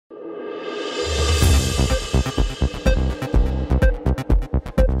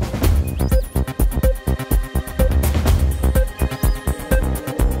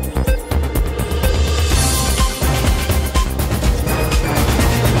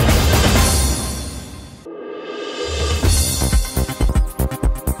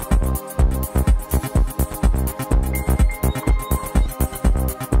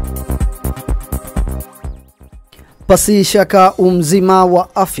Pasi shaka mzima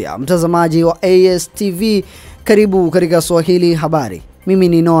wa afya, mtazamaji wa ASTV, karibu katika Swahili Habari. Mimi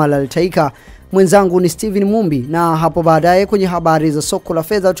ni Noah Altaika, mwenzangu ni Steven Mumbi, na hapo baadaye kwenye habari za soko la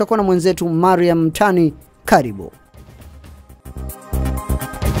fedha tutakuwa na mwenzetu Mariam Tani. Karibu.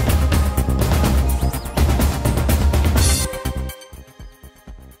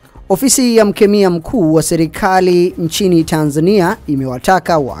 Ofisi ya mkemia mkuu wa serikali nchini Tanzania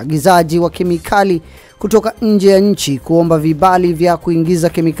imewataka waagizaji wa kemikali kutoka nje ya nchi kuomba vibali vya kuingiza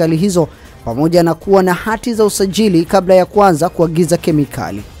kemikali hizo pamoja na kuwa na hati za usajili kabla ya kuanza kuagiza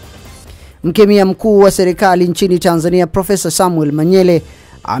kemikali. Mkemia mkuu wa serikali nchini Tanzania Profesa Samuel Manyele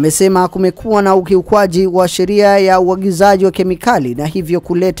amesema kumekuwa na ukiukwaji wa sheria ya uagizaji wa kemikali na hivyo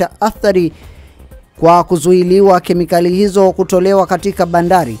kuleta athari kwa kuzuiliwa kemikali hizo kutolewa katika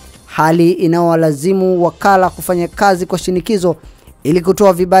bandari, hali inayowalazimu wakala kufanya kazi kwa shinikizo ili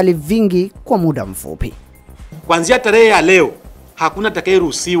kutoa vibali vingi kwa muda mfupi. Kuanzia tarehe ya leo hakuna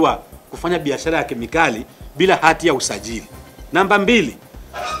atakayeruhusiwa kufanya biashara ya kemikali bila hati ya usajili. Namba 2,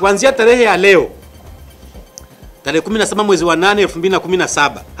 kuanzia tarehe ya leo tarehe 17 mwezi wa 8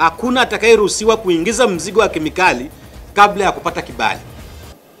 2017 hakuna atakayeruhusiwa kuingiza mzigo wa kemikali kabla ya kupata kibali.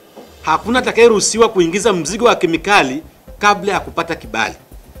 Hakuna atakayeruhusiwa kuingiza mzigo wa kemikali kabla ya kupata kibali.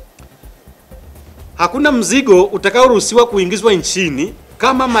 Hakuna mzigo utakaoruhusiwa kuingizwa nchini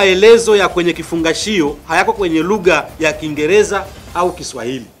kama maelezo ya kwenye kifungashio hayako kwenye lugha ya Kiingereza au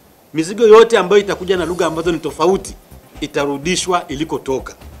Kiswahili. Mizigo yote ambayo itakuja na lugha ambazo ni tofauti itarudishwa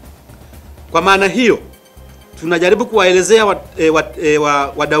ilikotoka. Kwa maana hiyo, tunajaribu kuwaelezea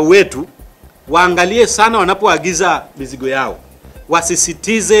wadau wetu waangalie sana wanapoagiza mizigo yao.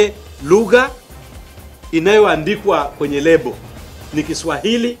 Wasisitize lugha inayoandikwa kwenye lebo, ni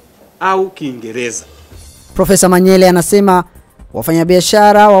Kiswahili au Kiingereza. Profesa Manyele anasema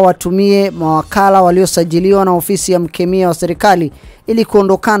wafanyabiashara wawatumie mawakala waliosajiliwa na ofisi ya mkemia wa serikali ili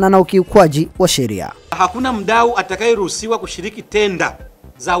kuondokana na ukiukwaji wa sheria. Hakuna mdau atakayeruhusiwa kushiriki tenda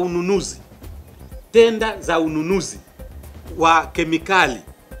za ununuzi wa kemikali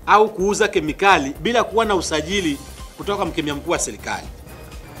au kuuza kemikali bila kuwa na usajili kutoka kwa mkemia mkuu wa serikali.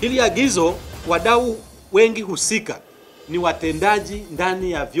 Hili agizo, wadau wengi husika ni watendaji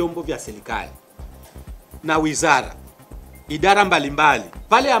ndani ya vyombo vya serikali na wizara, idara mbalimbali.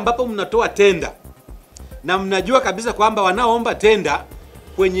 Pale ambapo mnatoa tenda na mnajua kabisa kwamba wanaoomba tenda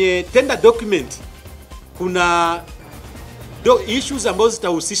kwenye tender document kuna issues ambazo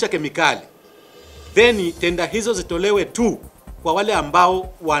zitahusisha kemikali, then tenda hizo zitolewe tu kwa wale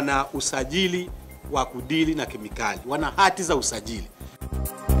ambao wana usajili wa kudili na kemikali, wana hati za usajili.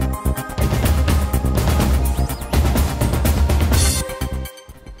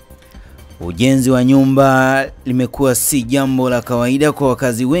 Ujenzi wa nyumba limekuwa si jambo la kawaida kwa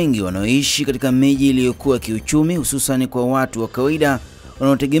wakazi wengi wanaoishi katika miji iliyokuwa kiuchumi, hususan kwa watu wa kawaida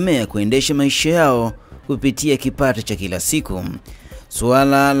wanaotegemea kuendesha maisha yao kupitia kipato cha kila siku.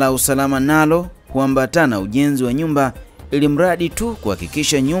 Suala la usalama nalo huambatana ujenzi wa nyumba, ili mradi tu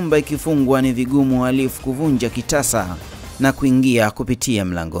kuhakikisha nyumba ikifungwa ni vigumu wahalifu kuvunja kitasa na kuingia kupitia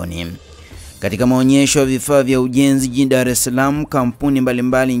mlangoni. Katika maonyesho ya vifaa vya ujenzi jijini Dar es Salaam, kampuni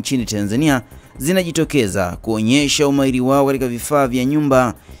mbalimbali nchini Tanzania zinajitokeza kuonyesha umahiri wao katika vifaa vya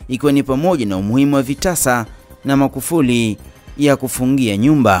nyumba, ikiwa ni pamoja na umuhimu wa vitasa na makufuli ya kufungia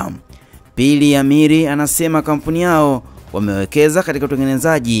nyumba. Pili Amiri anasema kampuni yao wamewekeza katika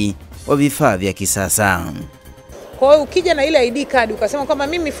utengenezaji wa vifaa vya kisasa. Kwa hiyo ukija na ile ID card ukasema kwamba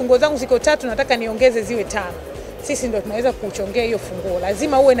mimi funguo zangu ziko 3 nataka niongeze ziwe 5. Sisi ndio tunaweza kuchongea hiyo funguo.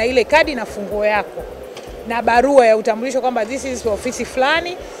 Lazima uwe na ile kadi na funguo yako na barua ya utambulisho kwamba this is ofisi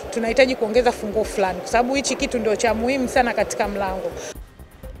fulani, tunahitaji kuongeza funguo fulani, kwa sababu hichi kitu ndio cha muhimu sana katika mlango.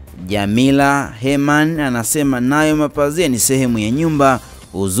 Jamila Heman anasema nayo mapazia ni sehemu ya nyumba.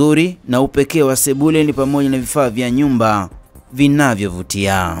 Uzuri na upekee wa sebule ni pamoja na vifaa vya nyumba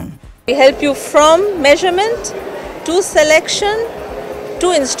vinavyovutia. We help you from measurement to selection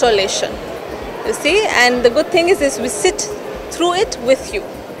to installation. You see, and the good thing is we sit through it with you.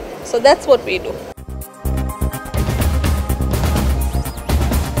 So that's what we do.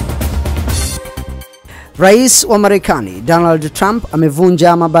 Rais wa Marekani Donald Trump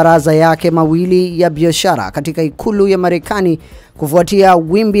amevunja mabaraza yake mawili ya biashara katika ikulu ya Marekani kufuatia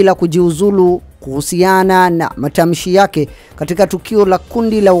wimbi la kujiuzulu kuhusiana na matamshi yake katika tukio la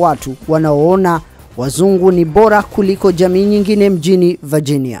kundi la watu wanaoona wazungu ni bora kuliko jamii nyingine mjini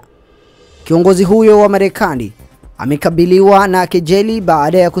Virginia. Kiongozi huyo wa Marekani amekabiliwa na kejeli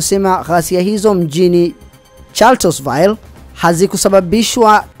baada ya kusema ghasia hizo mjini Charlottesville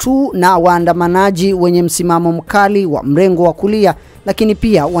hazikusababishwa tu na waandamanaji wenye msimamo mkali wa mrengo wa kulia, lakini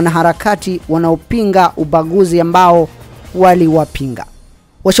pia wanaharakati wanaopinga ubaguzi ambao waliwapinga.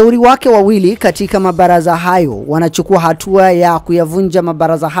 Washauri wake wawili katika mabaraza hayo wanachukua hatua ya kuyavunja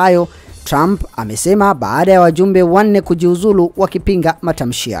mabaraza hayo, Trump amesema baada ya wajumbe 4 kujiuzulu wakipinga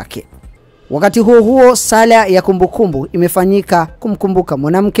matamshi yake. Wakati huo sala ya kumbukumbu imefanyika kumkumbuka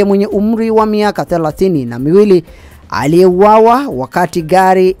mwanamke mwenye umri wa miaka 32 aliyeuawa wakati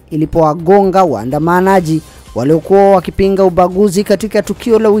gari ilipowagonga waandamanaji waliokuwa wakipinga ubaguzi katika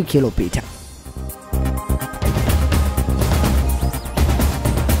tukio la wiki iliyopita.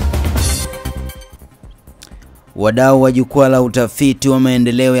 Wadau wa jukwaa la utafiti wa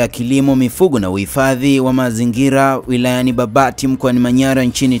maendeleo ya kilimo, mifugo na uhifadhi wa mazingira wilayani Babati mkoani Manyara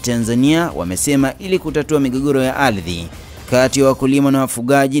nchini Tanzania wamesema ili kutatua migogoro ya ardhi kati ya wakulima na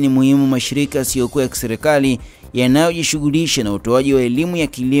wafugaji ni muhimu mashirika yasiyokuwa ya kiserikali yanayojishughulisha na utoaji wa elimu ya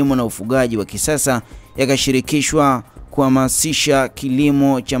kilimo na ufugaji wa kisasa yakashirikishwa kuhamasisha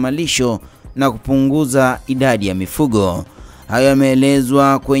kilimo cha malisho na kupunguza idadi ya mifugo. Hayo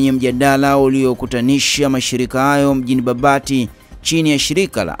yameelezwa kwenye mjadala uliokutanisha mashirika hayo mjini Babati chini ya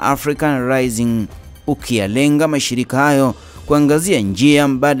shirika la African Rising, ukiyalenga mashirika hayo kuangazia njia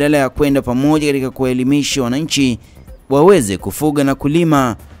mbadala ya kwenda pamoja katika kuelimisha wananchi waweze kufuga na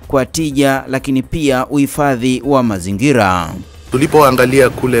kulima kwa tija, lakini pia uhifadhi wa mazingira. Tulipoangalia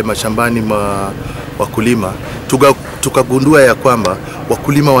kule mashambani mwa wakulima, tukagundua ya kwamba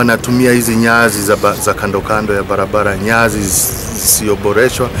wakulima wanatumia hizi nyazi za kando kando ya barabara, nyazi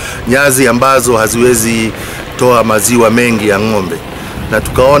zisizoboreshwa, nyazi ambazo haziwezi toa maziwa mengi ya ng'ombe. Na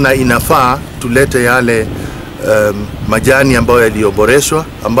tukaona inafaa tulete yale majani ambayo yaliyoboreshwa,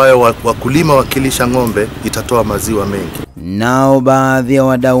 ambayo wakulima wakilisha ng'ombe itatoa maziwa mengi. Nao baadhi ya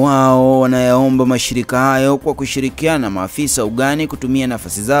wadau hao wanayaomba mashirika hayo kwa kushirikiana na maafisa ugani kutumia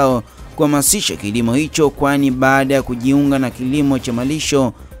nafasi zao kuhamasisha kilimo hicho, kwani baada ya kujiunga na kilimo cha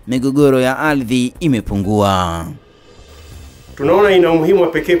malisho migogoro ya ardhi imepungua. Tunaona ina umuhimu wa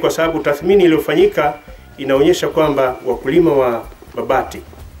pekee kwa sababu tathmini iliyofanyika inaonyesha kwamba wakulima wa Babati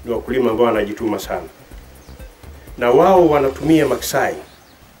ni wakulima ambao wanajituma sana. Na wao wanatumia maksai.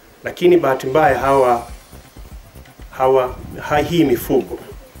 Lakini bahati mbaya hii mifugo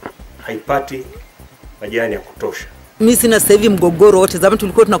haipati majani ya kutosha. Mimi sina sasa hivi mgogoro wote. Zamani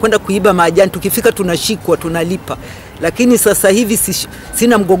tulikuwa tunakwenda kuiba majani, tukifika tunashikwa, tunalipa. Lakini sasa hivi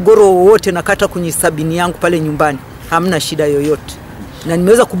sina mgogoro wote, nakata kwenye sabini yangu pale nyumbani. Hamna shida yoyote. Na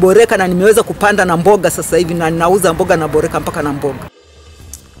nimeweza kuboreka na nimeweza kupanda na mboga sasa hivi, na ninauza mboga na boreka mpaka na mboga.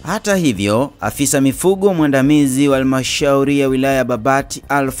 Hata hivyo, afisa mifugo mwandamizi wa halmashauri ya wilaya ya Babati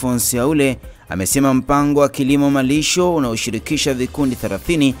Alphonse Yaule amesema mpango wa kilimo malisho unaoshirikisha vikundi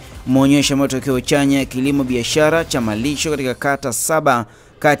 30 umeonyesha matokeo chanya ya kilimo biashara cha malisho katika kata 7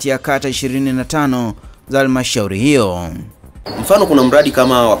 kati ya kata 25 za halmashauri hiyo. Mfano kuna mradi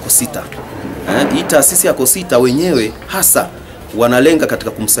kama wa KOSITA. Hii taasisi ya KOSITA wenyewe hasa wanalenga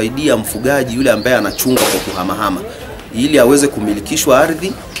katika kumsaidia mfugaji yule ambaye anachunga kwa kuhamahama, ili aweze kumilikishwa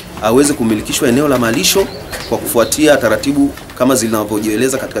ardhi, aweze kumilikishwa eneo la malisho kwa kufuatia taratibu kama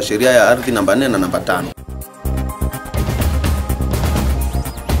zinavyojieleza katika sheria ya ardhi namba 4 na namba 5.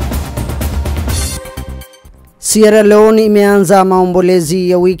 Sierra Leone imeanza maombolezi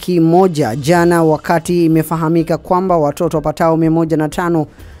ya wiki moja jana, wakati imefahamika kwamba watoto wapatao 105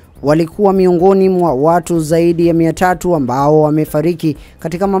 walikuwa miongoni mwa watu zaidi ya 300 ambao wamefariki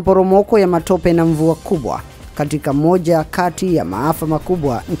katika maporomoko ya matope na mvua kubwa katika moja kati ya maafa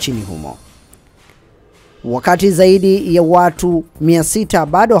makubwa nchini humo. Wakati zaidi ya watu 600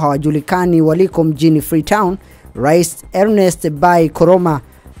 bado hawajulikani waliko mjini Freetown, Rais Ernest Bai Koroma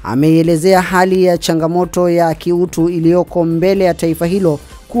ameelezea hali ya changamoto ya kiutu iliyoko mbele ya taifa hilo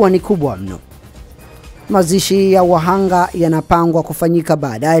kuwa ni kubwa mno. Mazishi ya wahanga yanapangwa kufanyika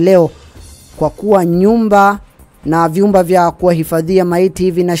baadaye leo kwa kuwa nyumba na vyumba vya kuhifadhia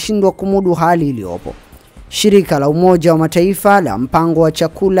maiti vinashindwa kumudu hali iliyopo. Shirika la Umoja wa Mataifa la mpango wa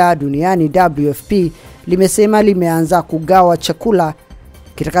chakula duniani WFP limesema limeanza kugawa chakula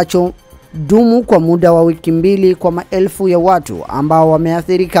kitakachodumu kwa muda wa wiki 2 kwa maelfu ya watu ambao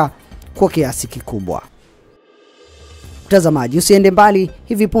wameathirika kwa kiasi kikubwa. Mtazamaji, usiende mbali,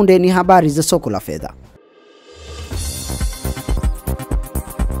 hivi punde ni habari za soko la fedha.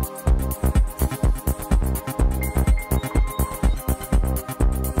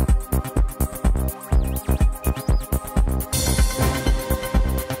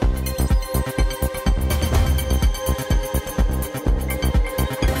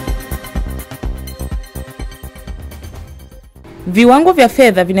 Viwango vya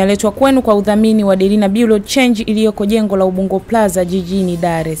fedha vinaletwa kwenu kwa udhamini wa Delina Bureau Change iliyoko jengo la Ubungo Plaza jijini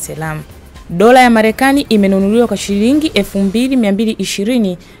Dar es Salaam. Dola ya Marekani imenunuliwa kwa shilingi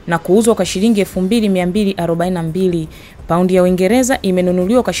 2220 na kuuzwa kwa shilingi 2242. Paundi ya Uingereza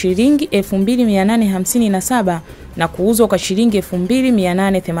imenunuliwa kwa shilingi 2857 na kuuzwa kwa shilingi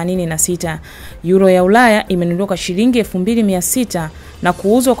 2886. Euro ya Ulaya imenunuliwa kwa shilingi 2600 na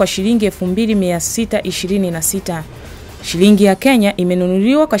kuuzwa kwa shilingi 2626. Shilingi ya Kenya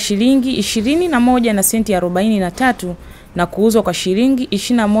imenunuliwa kwa shilingi 21 na senti 43 na kuuzwa kwa shilingi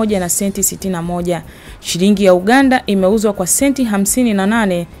 21 na senti 61. Shilingi ya Uganda imeuzwa kwa senti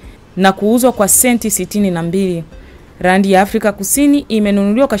 58 na kuuzwa kwa senti 62. Randi ya Afrika Kusini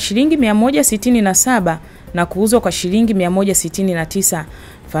imenunuliwa kwa shilingi 167 na kuuzwa kwa shilingi 169.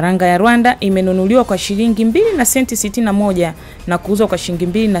 Faranga ya Rwanda imenunuliwa kwa shilingi 2 na senti 61 na kuuzwa kwa shilingi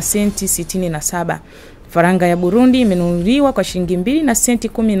 2 na senti 67. Faranga ya Burundi imenunuliwa kwa shilingi 2 na senti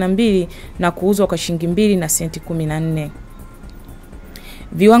 12 na kuuzwa kwa shilingi 2 na senti 14.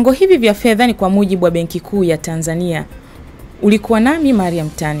 Viwango hivi vya fedha ni kwa mujibu wa Benki Kuu ya Tanzania. Ulikuwa nami Mariam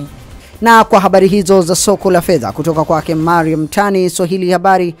Tani. Na kwa habari hizo za soko la fedha kutoka kwake Mariam Tani, Swahili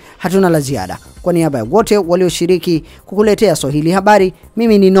Habari, hatuna la ziada. Kwa niaba ya wote walioshiriki kukuletea Swahili Habari,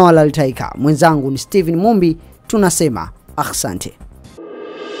 mimi ni Noah Laltaika, mwenzangu ni Steven Mumbi, tunasema asante.